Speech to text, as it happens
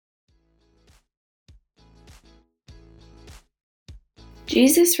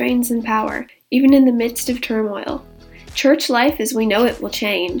Jesus reigns in power, even in the midst of turmoil. Church life as we know it will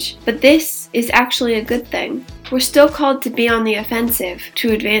change, but this is actually a good thing. We're still called to be on the offensive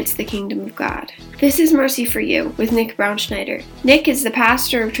to advance the kingdom of God. This is Mercy for You with Nick Brownschneider. Nick is the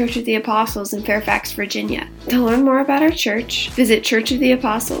pastor of Church of the Apostles in Fairfax, Virginia. To learn more about our church, visit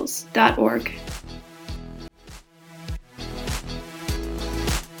churchoftheapostles.org.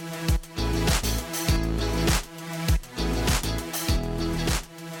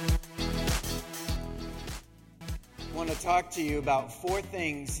 I want to talk to you about four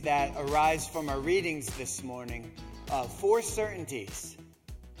things that arise from our readings this morning. Four certainties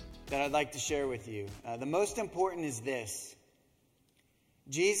that I'd like to share with you. The most important is this: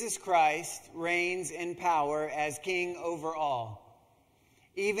 Jesus Christ reigns in power as King over all,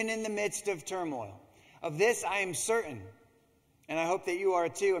 even in the midst of turmoil. Of this I am certain, and I hope that you are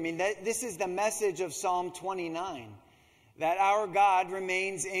too. This is the message of Psalm 29, that our God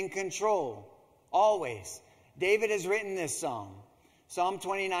remains in control, always. David has written this psalm, Psalm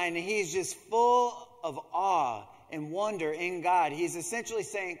 29, and he's just full of awe and wonder in God. He's essentially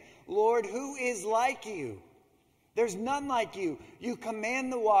saying, Lord, who is like you? There's none like you. You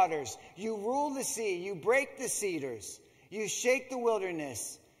command the waters. You rule the sea. You break the cedars. You shake the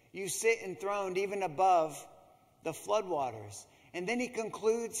wilderness. You sit enthroned even above the floodwaters. And then he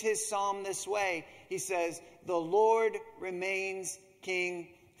concludes his psalm this way. He says, the Lord remains King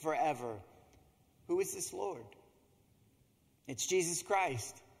forever. Who is this Lord? It's Jesus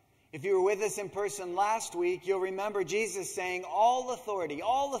Christ. If you were with us in person last week, you'll remember Jesus saying, all authority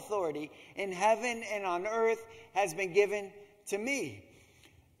in heaven and on earth has been given to me.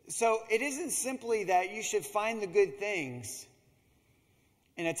 So it isn't simply that you should find the good things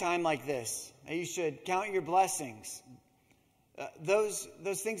in a time like this. You should count your blessings. Those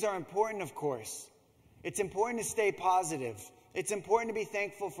things are important, of course. It's important to stay positive. It's important to be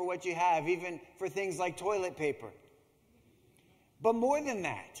thankful for what you have, even for things like toilet paper. But more than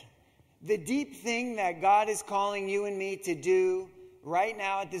that, the deep thing that God is calling you and me to do right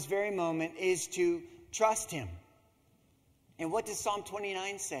now at this very moment is to trust Him. And what does Psalm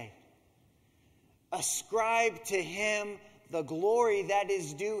 29 say? Ascribe to Him the glory that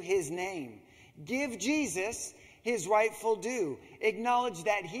is due His name. Give Jesus His rightful due. Acknowledge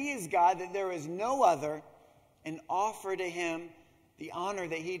that He is God, that there is no other, and offer to Him the honor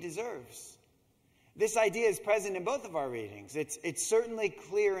that He deserves. This idea is present in both of our readings. It's certainly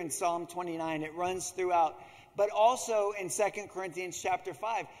clear in Psalm 29. It runs throughout, but also in 2 Corinthians chapter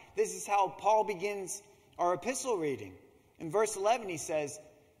 5. This is how Paul begins our epistle reading. In verse 11 he says,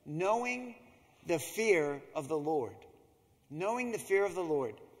 knowing the fear of the Lord. Knowing the fear of the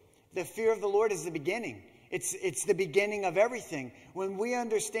Lord. The fear of the Lord is the beginning. It's the beginning of everything. When we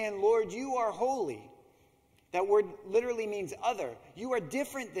understand, Lord, you are holy. That word literally means other. You are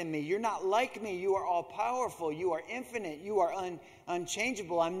different than me. You're not like me. You are all-powerful. You are infinite. You are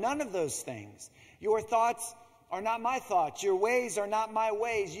unchangeable. I'm none of those things. Your thoughts are not my thoughts. Your ways are not my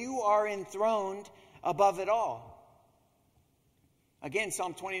ways. You are enthroned above it all. Again,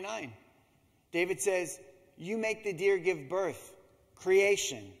 Psalm 29. David says, you make the deer give birth.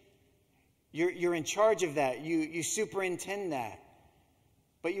 Creation. You're in charge of that. You superintend that.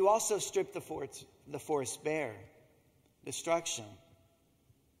 But you also strip the forest bare. Destruction.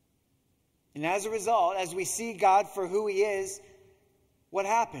 And as a result, as we see God for who He is, what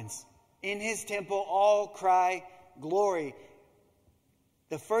happens? In His temple, all cry glory.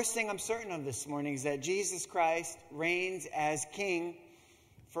 The first thing I'm certain of this morning is that Jesus Christ reigns as King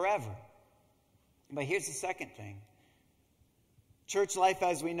forever. But here's the second thing. Church life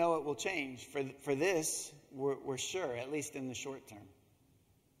as we know it will change. For this, we're sure, at least in the short term.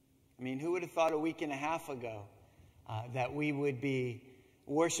 Who would have thought a week and a half ago that we would be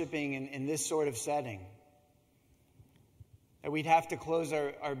worshiping in this sort of setting? That we'd have to close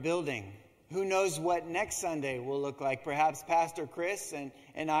our building. Who knows what next Sunday will look like? Perhaps Pastor Chris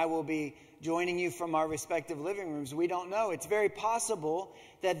and I will be joining you from our respective living rooms. We don't know. It's very possible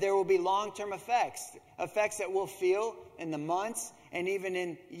that there will be long-term effects that we'll feel in the months and even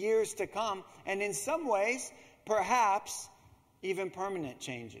in years to come. And in some ways, perhaps even permanent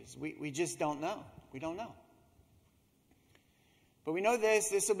changes. We just don't know. We don't know. But we know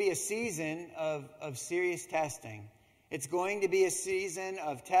this will be a season of serious testing. It's going to be a season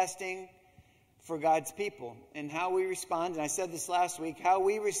of testing for God's people. And how we respond, and I said this last week, how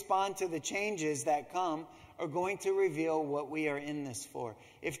we respond to the changes that come are going to reveal what we are in this for.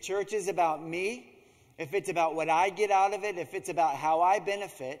 If church is about me, if it's about what I get out of it, if it's about how I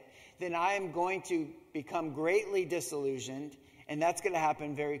benefit, then I am going to become greatly disillusioned. And that's going to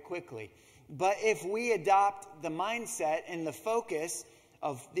happen very quickly. But if we adopt the mindset and the focus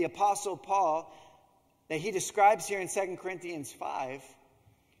of the Apostle Paul that he describes here in 2 Corinthians 5.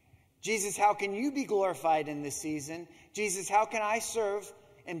 Jesus, how can you be glorified in this season? Jesus, how can I serve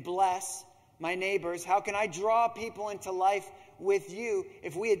and bless my neighbors? How can I draw people into life with you?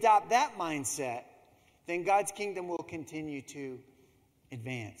 If we adopt that mindset, then God's kingdom will continue to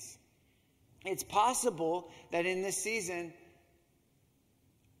advance. It's possible that in this season,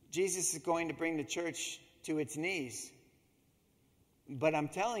 Jesus is going to bring the church to its knees. But I'm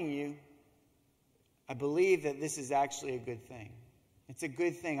telling you, I believe that this is actually a good thing. It's a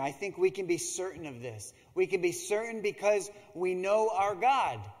good thing. I think we can be certain of this. We can be certain because we know our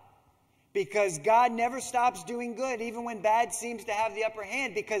God. Because God never stops doing good, even when bad seems to have the upper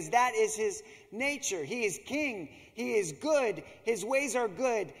hand, because that is his nature. He is king. He is good. His ways are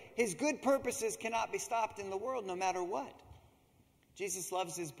good. His good purposes cannot be stopped in the world, no matter what. Jesus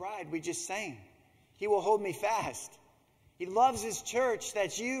loves his bride. We just sang. He will hold me fast. He loves his church.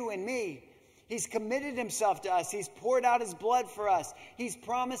 That's you and me. He's committed himself to us. He's poured out his blood for us. He's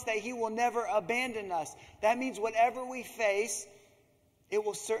promised that he will never abandon us. That means whatever we face, it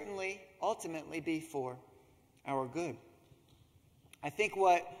will certainly, ultimately be for our good. I think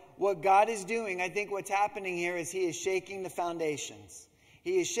what God is doing, I think what's happening here is he is shaking the foundations.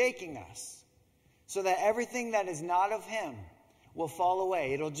 He is shaking us so that everything that is not of him will fall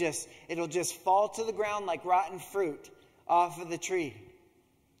away. It'll just fall to the ground like rotten fruit off of the tree.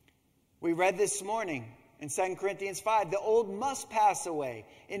 We read this morning in 2 Corinthians 5, the old must pass away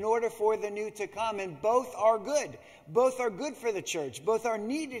in order for the new to come, and both are good. Both are good for the church. Both are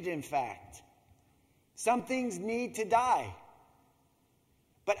needed, in fact. Some things need to die.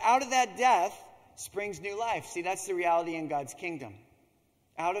 But out of that death springs new life. See, that's the reality in God's kingdom.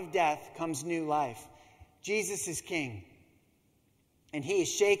 Out of death comes new life. Jesus is king. And he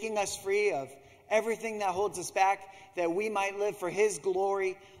is shaking us free of everything that holds us back, that we might live for his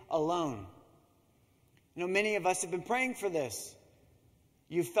glory alone. You know, many of us have been praying for this.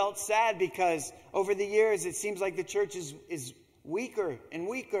 You felt sad because over the years it seems like the church is weaker and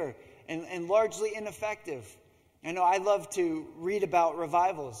weaker and largely ineffective. I know I love to read about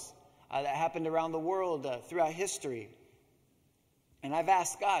revivals that happened around the world throughout history. And I've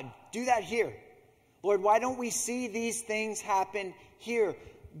asked God, do that here. Lord, why don't we see these things happen here?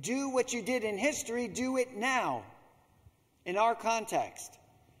 Do what you did in history, do it now in our context.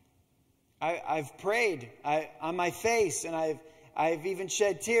 I've prayed on my face, and I've even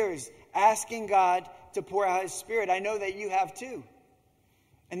shed tears asking God to pour out his Spirit. I know that you have too.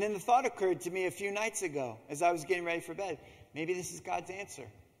 And then the thought occurred to me a few nights ago as I was getting ready for bed. Maybe this is God's answer.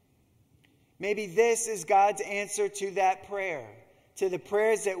 Maybe this is God's answer to that prayer, to the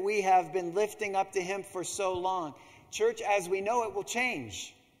prayers that we have been lifting up to him for so long. Church, as we know it, will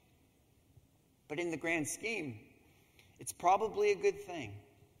change. But in the grand scheme, it's probably a good thing.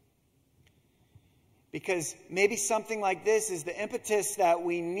 Because maybe something like this is the impetus that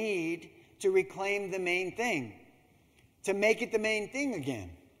we need to reclaim the main thing, to make it the main thing again,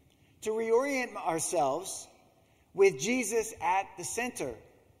 to reorient ourselves with Jesus at the center.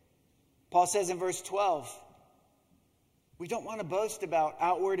 Paul says in verse 12, we don't want to boast about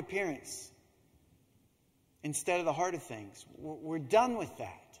outward appearance instead of the heart of things. We're done with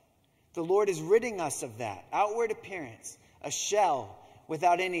that. The Lord is ridding us of that. Outward appearance, a shell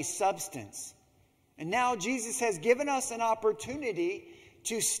without any substance. And now Jesus has given us an opportunity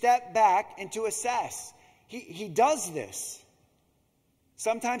to step back and to assess. He does this.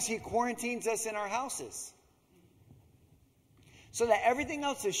 Sometimes he quarantines us in our houses so that everything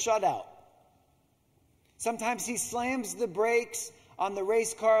else is shut out. Sometimes he slams the brakes on the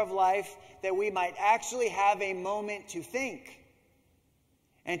race car of life that we might actually have a moment to think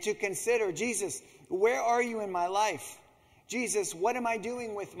and to consider, Jesus, where are you in my life? Jesus, what am I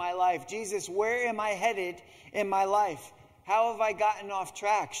doing with my life? Jesus, where am I headed in my life? How have I gotten off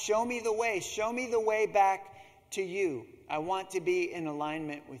track? Show me the way. Show me the way back to you. I want to be in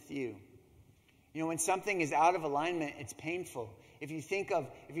alignment with you. You know, when something is out of alignment, it's painful. If you think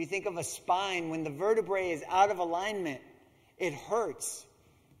of a spine, when the vertebrae is out of alignment, it hurts.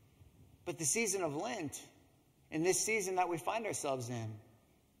 But the season of Lent, in this season that we find ourselves in,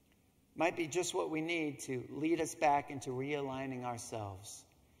 might be just what we need to lead us back into realigning ourselves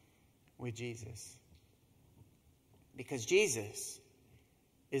with Jesus. Because Jesus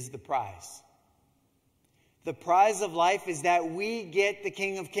is the prize. The prize of life is that we get the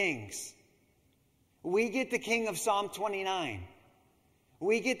King of Kings. We get the King of Psalm 29.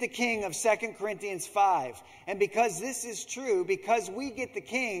 We get the King of 2 Corinthians 5. And because this is true, because we get the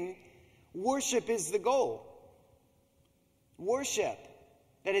King, worship is the goal. Worship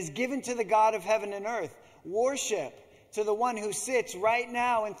that is given to the God of heaven and earth. Worship to the one who sits right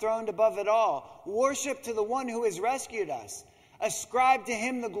now enthroned above it all. Worship to the one who has rescued us. Ascribe to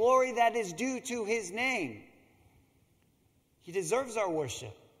him the glory that is due to his name. He deserves our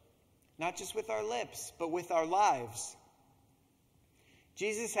worship, not just with our lips, but with our lives.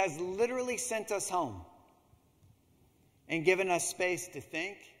 Jesus has literally sent us home and given us space to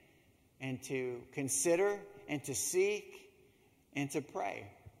think and to consider and to seek and to pray.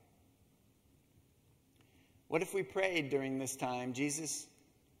 What if we prayed during this time, Jesus,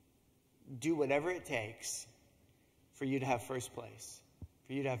 do whatever it takes for you to have first place,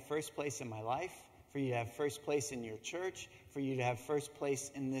 for you to have first place in my life, for you to have first place in your church, for you to have first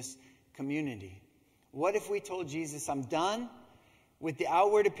place in this community? What if we told Jesus, I'm done with the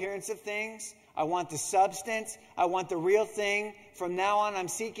outward appearance of things. I want the substance. I want the real thing. From now on, I'm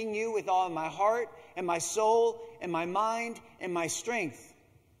seeking you with all of my heart and my soul and my mind and my strength.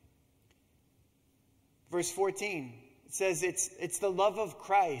 Verse 14, it says it's the love of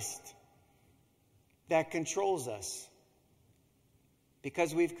Christ that controls us,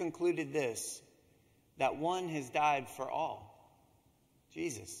 because we've concluded this, that one has died for all,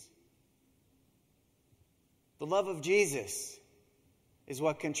 Jesus. The love of Jesus is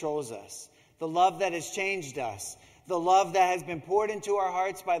what controls us. The love that has changed us. The love that has been poured into our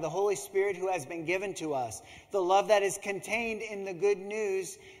hearts by the Holy Spirit who has been given to us. The love that is contained in the good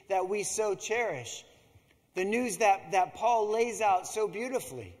news that we so cherish. The news that Paul lays out so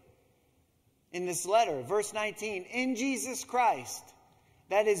beautifully in this letter. Verse 19, in Jesus Christ,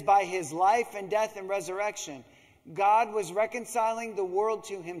 that is by his life and death and resurrection, God was reconciling the world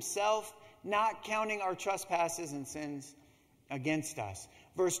to himself, not counting our trespasses and sins against us.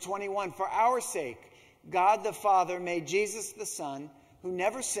 Verse 21, for our sake, God the Father made Jesus the Son, who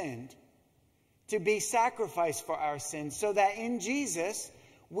never sinned, to be sacrificed for our sins, so that in Jesus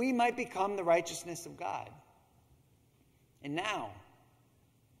we might become the righteousness of God. And now,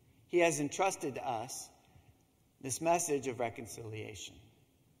 he has entrusted to us this message of reconciliation.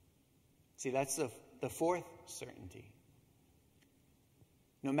 See, that's the fourth certainty.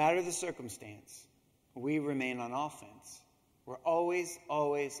 No matter the circumstance, we remain on offense. We're always,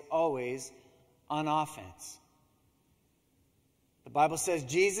 always, always on offense. The Bible says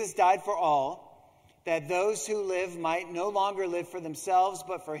Jesus died for all, that those who live might no longer live for themselves,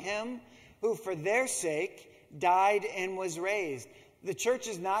 but for him who for their sake died and was raised. The church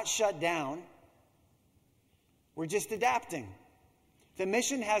is not shut down. We're just adapting. The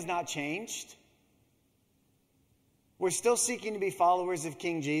mission has not changed. We're still seeking to be followers of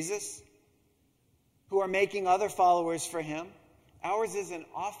King Jesus, who are making other followers for him. Ours is an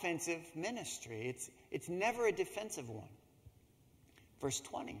offensive ministry. It's never a defensive one. Verse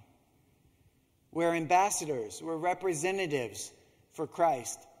 20. We're ambassadors. We're representatives for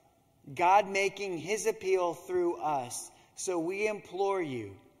Christ. God making his appeal through us. So we implore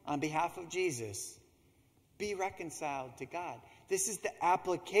you, on behalf of Jesus, be reconciled to God. This is the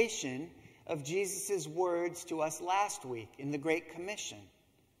application of Jesus' words to us last week in the Great Commission.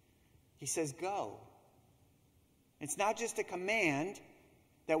 He says, go. It's not just a command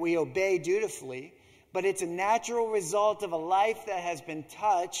that we obey dutifully, but it's a natural result of a life that has been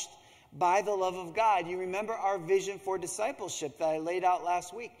touched by the love of God. You remember our vision for discipleship that I laid out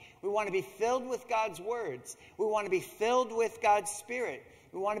last week. We want to be filled with God's words. We want to be filled with God's Spirit.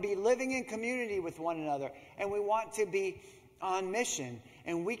 We want to be living in community with one another. And we want to be on mission.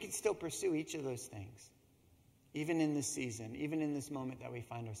 And we can still pursue each of those things, even in this season, even in this moment that we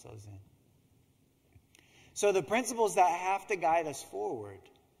find ourselves in. So the principles that have to guide us forward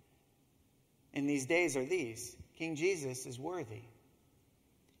in these days are these. King Jesus is worthy.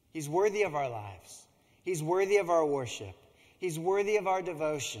 He's worthy of our lives. He's worthy of our worship. He's worthy of our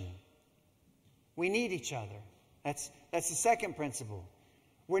devotion. We need each other. That's the second principle.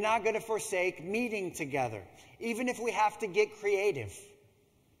 We're not going to forsake meeting together, even if we have to get creative.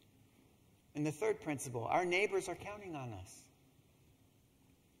 And the third principle, our neighbors are counting on us.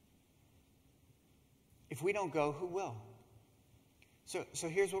 If we don't go, who will? So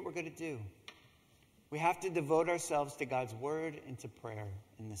here's what we're going to do. We have to devote ourselves to God's word and to prayer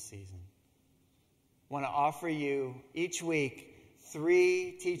in this season. I want to offer you each week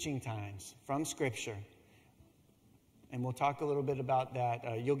 3 teaching times from Scripture. And we'll talk a little bit about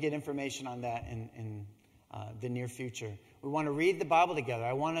that. You'll get information on that in the near future. We want to read the Bible together.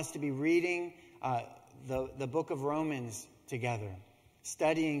 I want us to be reading the book of Romans together,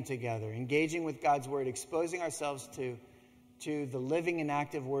 studying together, engaging with God's word, exposing ourselves to the living and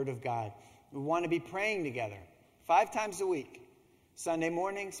active word of God. We want to be praying together 5 times a week. Sunday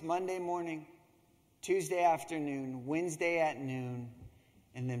mornings, Monday morning, Tuesday afternoon, Wednesday at noon,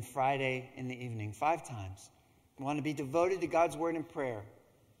 and then Friday in the evening. 5 times. We want to be devoted to God's word and prayer.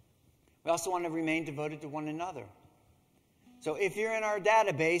 We also want to remain devoted to one another. So if you're in our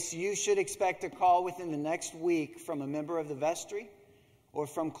database, you should expect a call within the next week from a member of the vestry or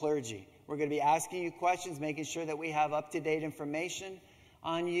from clergy. We're going to be asking you questions, making sure that we have up-to-date information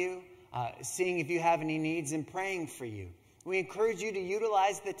on you, seeing if you have any needs and praying for you. We encourage you to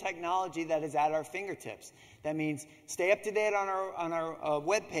utilize the technology that is at our fingertips. That means stay up to date on our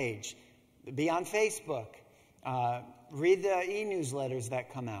webpage, be on Facebook, read the e-newsletters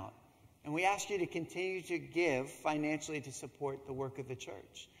that come out. And we ask you to continue to give financially to support the work of the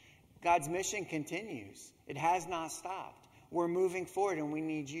church. God's mission continues. It has not stopped. We're moving forward, and we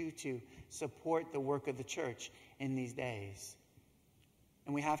need you to support the work of the church in these days.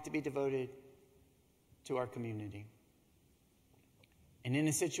 And we have to be devoted to our community. And in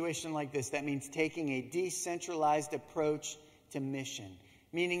a situation like this, that means taking a decentralized approach to mission.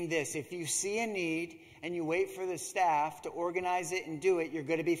 Meaning this, if you see a need and you wait for the staff to organize it and do it, you're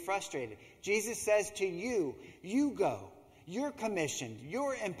going to be frustrated. Jesus says to you, you go. You're commissioned.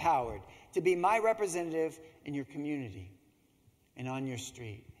 You're empowered to be my representative in your community and on your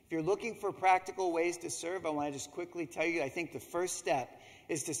street. If you're looking for practical ways to serve, I want to just quickly tell you, I think the first step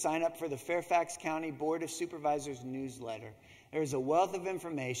is to sign up for the Fairfax County Board of Supervisors newsletter. There's a wealth of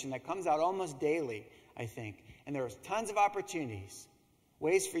information that comes out almost daily, I think. And there are tons of opportunities,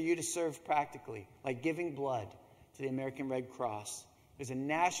 ways for you to serve practically, like giving blood to the American Red Cross. There's a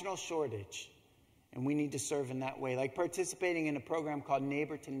national shortage, and we need to serve in that way, like participating in a program called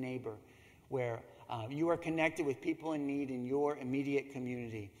Neighbor to Neighbor, where you are connected with people in need in your immediate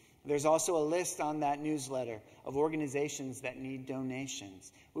community. There's also a list on that newsletter of organizations that need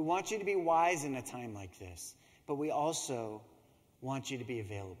donations. We want you to be wise in a time like this, but we also want you to be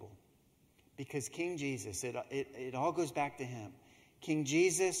available. Because King Jesus, it all goes back to him. King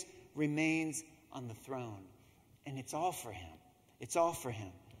Jesus remains on the throne, and it's all for him. It's all for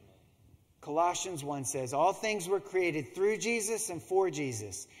him. Colossians 1 says, all things were created through Jesus and for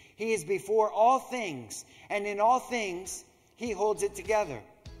Jesus. He is before all things, and in all things he holds it together.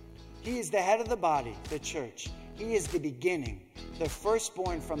 He is the head of the body, the church. He is the beginning, the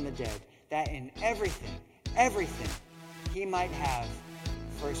firstborn from the dead, that in everything, he might have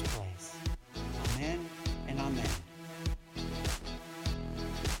first place. Amen and amen.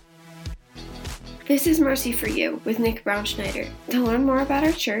 This is Mercy for You with Nick Brownschneider. To learn more about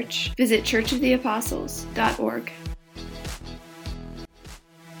our church, visit churchoftheapostles.org.